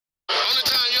Only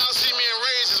time y'all see me in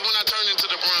rage is when I turn into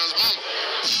the bronze bomber.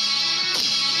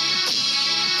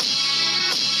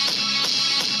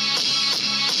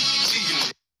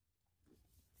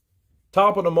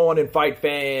 Top of the morning, fight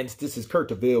fans. This is Kurt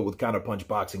Dibella with Counterpunch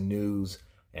Boxing News,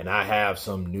 and I have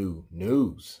some new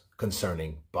news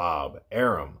concerning Bob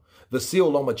Arum,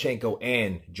 Vasyl Lomachenko,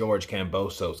 and George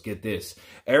Kambosos. Get this.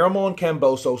 Arum on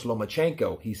Kambosos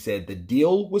Lomachenko. He said the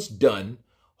deal was done.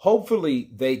 Hopefully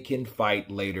they can fight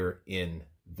later in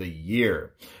the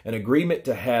year. An agreement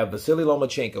to have Vasyl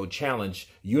Lomachenko challenge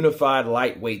unified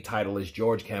lightweight title as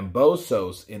George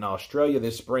Kambosos in Australia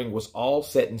this spring was all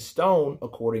set in stone,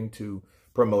 according to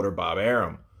promoter Bob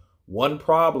Arum. One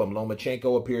problem,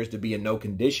 Lomachenko appears to be in no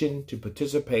condition to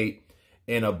participate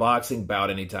in a boxing bout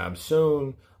anytime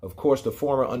soon. Of course, the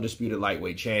former undisputed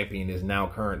lightweight champion is now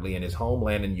currently in his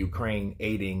homeland in Ukraine,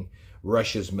 aiding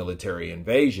Russia's military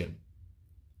invasion.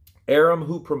 Arum,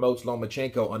 who promotes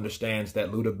Lomachenko, understands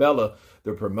that Dibella,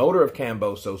 the promoter of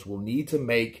Kambosos, will need to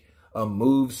make a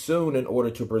move soon in order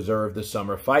to preserve the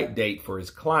summer fight date for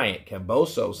his client.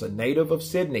 Kambosos, a native of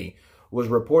Sydney, was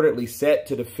reportedly set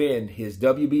to defend his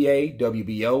WBA,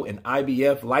 WBO, and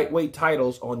IBF lightweight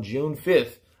titles on June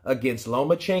 5th against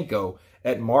Lomachenko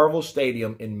at Marvel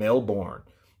Stadium in Melbourne.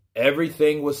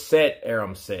 Everything was set,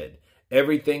 Arum said.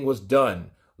 Everything was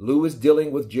done. Lou is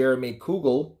dealing with Jeremy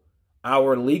Kugel,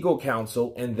 our legal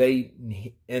counsel, and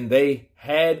they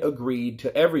had agreed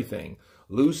to everything.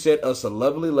 Lou sent us a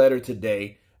lovely letter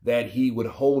today that he would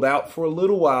hold out for a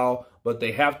little while, but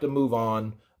they have to move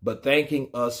on, but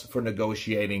thanking us for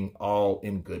negotiating all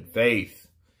in good faith.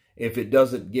 If it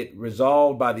doesn't get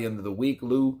resolved by the end of the week,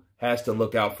 Lou has to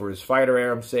look out for his fighter,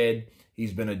 Arum said.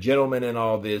 He's been a gentleman in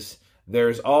all this.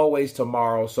 There's always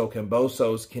tomorrow, so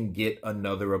Kambosos can get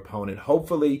another opponent.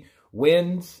 Hopefully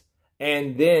wins,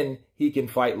 and then he can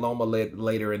fight Loma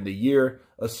later in the year,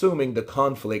 assuming the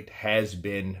conflict has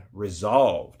been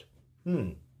resolved.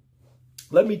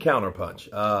 Let me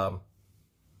counterpunch.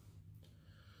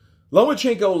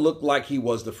 Lomachenko looked like he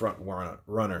was the front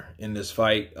runner in this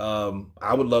fight.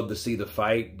 I would love to see the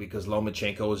fight because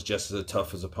Lomachenko is just as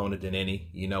tough as opponent than any.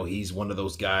 You know, he's one of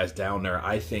those guys down there.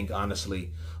 I think,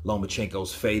 honestly,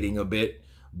 Lomachenko's fading a bit,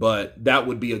 but that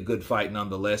would be a good fight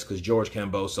nonetheless because George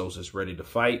Kambosos is ready to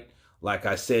fight. Like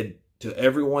I said to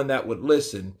everyone that would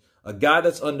listen, a guy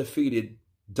that's undefeated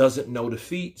doesn't know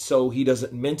defeat, so he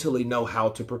doesn't mentally know how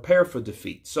to prepare for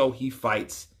defeat. So he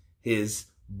fights his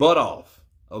butt off.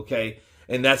 Okay,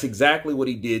 and that's exactly what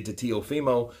he did to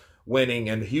Teofimo, winning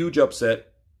a huge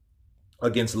upset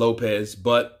against Lopez.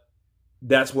 But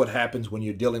that's what happens when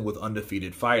you're dealing with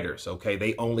undefeated fighters. Okay,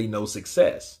 they only know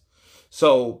success.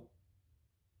 So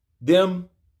them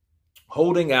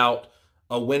holding out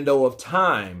a window of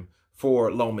time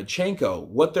for Lomachenko,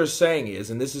 what they're saying is,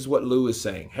 and this is what Lou is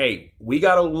saying, hey, we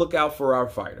got to look out for our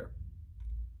fighter.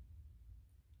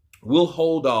 We'll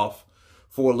hold off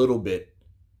for a little bit.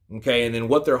 Okay, and then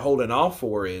what they're holding off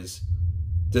for is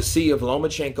to see if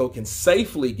Lomachenko can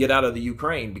safely get out of the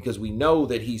Ukraine, because we know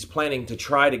that he's planning to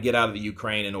try to get out of the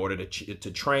Ukraine in order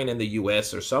to train in the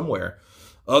U.S. or somewhere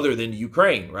other than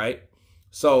Ukraine, right?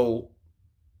 So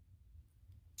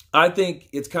I think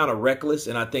it's kind of reckless,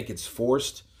 and I think it's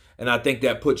forced, and I think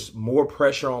that puts more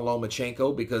pressure on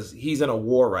Lomachenko because he's in a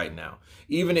war right now.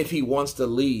 Even if he wants to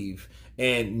leave,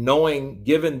 and knowing,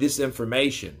 given this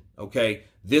information, okay,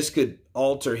 this could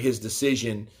alter his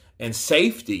decision and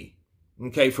safety,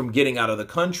 okay, from getting out of the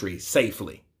country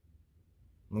safely.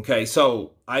 Okay,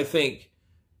 so I think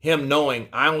him knowing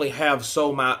I only have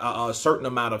a certain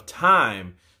amount of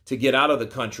time to get out of the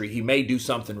country, he may do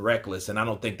something reckless, and I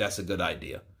don't think that's a good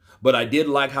idea. But I did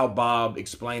like how Bob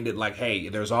explained it, like, hey,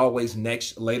 there's always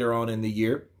later on in the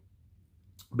year,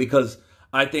 because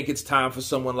I think it's time for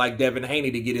someone like Devin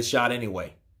Haney to get his shot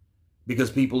anyway,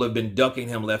 because people have been ducking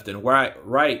him left and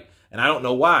right, and I don't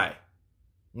know why.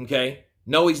 Okay?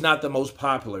 No, he's not the most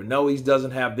popular. No, he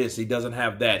doesn't have this. He doesn't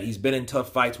have that. He's been in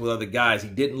tough fights with other guys. He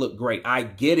didn't look great. I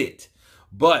get it.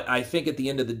 But I think at the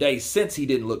end of the day, since he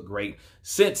didn't look great,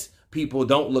 since people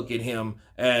don't look at him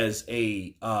as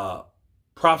a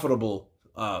profitable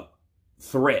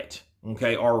threat,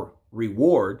 okay, or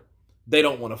reward, they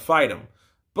don't want to fight him.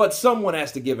 But someone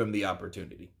has to give him the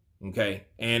opportunity, okay?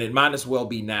 And it might as well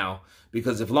be now,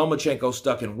 because if Lomachenko's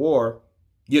stuck in war,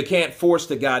 you can't force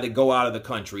the guy to go out of the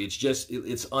country. It's just,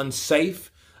 it's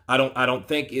unsafe. I don't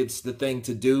think it's the thing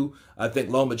to do. I think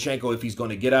Lomachenko, if he's going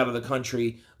to get out of the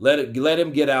country, let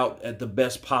him get out at the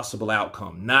best possible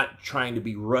outcome, not trying to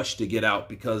be rushed to get out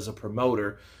because a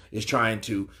promoter is trying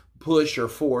to push or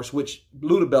force, which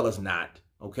Dibella's not,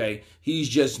 okay? He's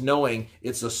just knowing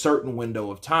it's a certain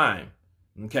window of time,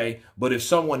 Okay. But if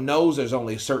someone knows there's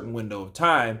only a certain window of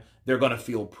time, they're going to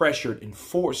feel pressured and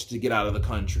forced to get out of the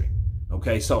country.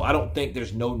 Okay. So I don't think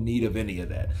there's no need of any of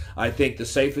that. I think the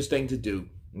safest thing to do,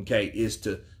 okay, is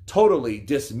to totally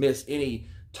dismiss any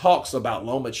talks about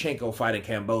Lomachenko fighting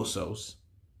Kambosos.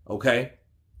 Okay.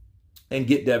 And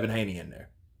get Devin Haney in there.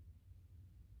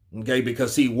 Okay,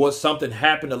 because see, what something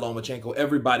happened to Lomachenko,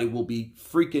 everybody will be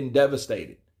freaking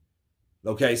devastated.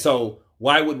 Okay, so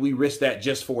why would we risk that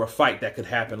just for a fight that could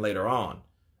happen later on?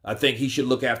 I think he should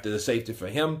look after the safety for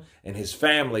him and his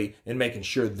family and making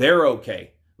sure they're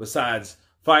okay, besides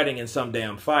fighting in some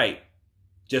damn fight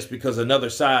just because another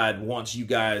side wants you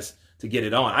guys to get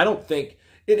it on. I don't think,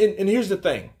 and here's the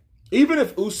thing, even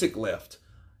if Usyk left,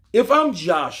 if I'm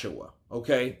Joshua,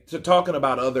 okay, so talking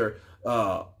about other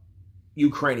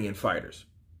Ukrainian fighters,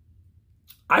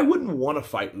 I wouldn't want to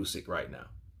fight Usyk right now.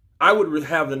 I would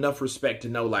have enough respect to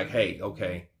know, like, hey,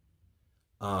 okay,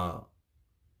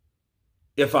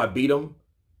 if I beat him,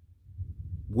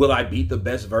 will I beat the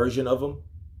best version of him,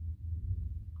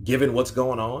 given what's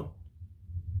going on?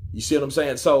 You see what I'm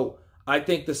saying? So I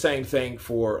think the same thing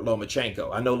for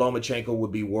Lomachenko. I know Lomachenko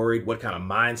would be worried what kind of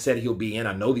mindset he'll be in.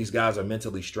 I know these guys are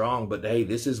mentally strong, but hey,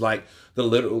 this is like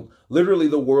literally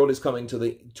the world is coming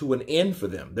to an end for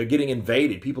them. They're getting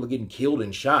invaded. People are getting killed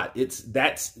and shot. This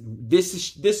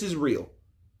is real.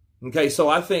 Okay, so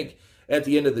I think at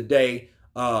the end of the day,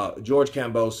 George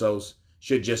Kambosos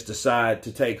should just decide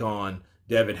to take on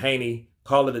Devin Haney,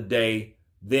 call it a day.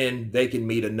 Then they can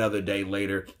meet another day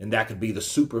later, and that could be the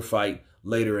super fight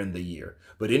later in the year.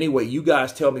 But anyway, you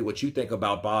guys tell me what you think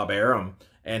about Bob Arum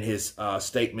and his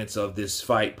statements of this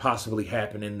fight possibly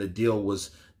happening. The deal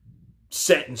was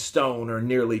set in stone or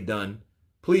nearly done.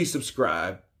 Please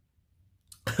subscribe.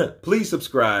 Please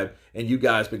subscribe. And you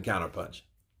guys been Counterpunch.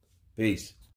 Peace.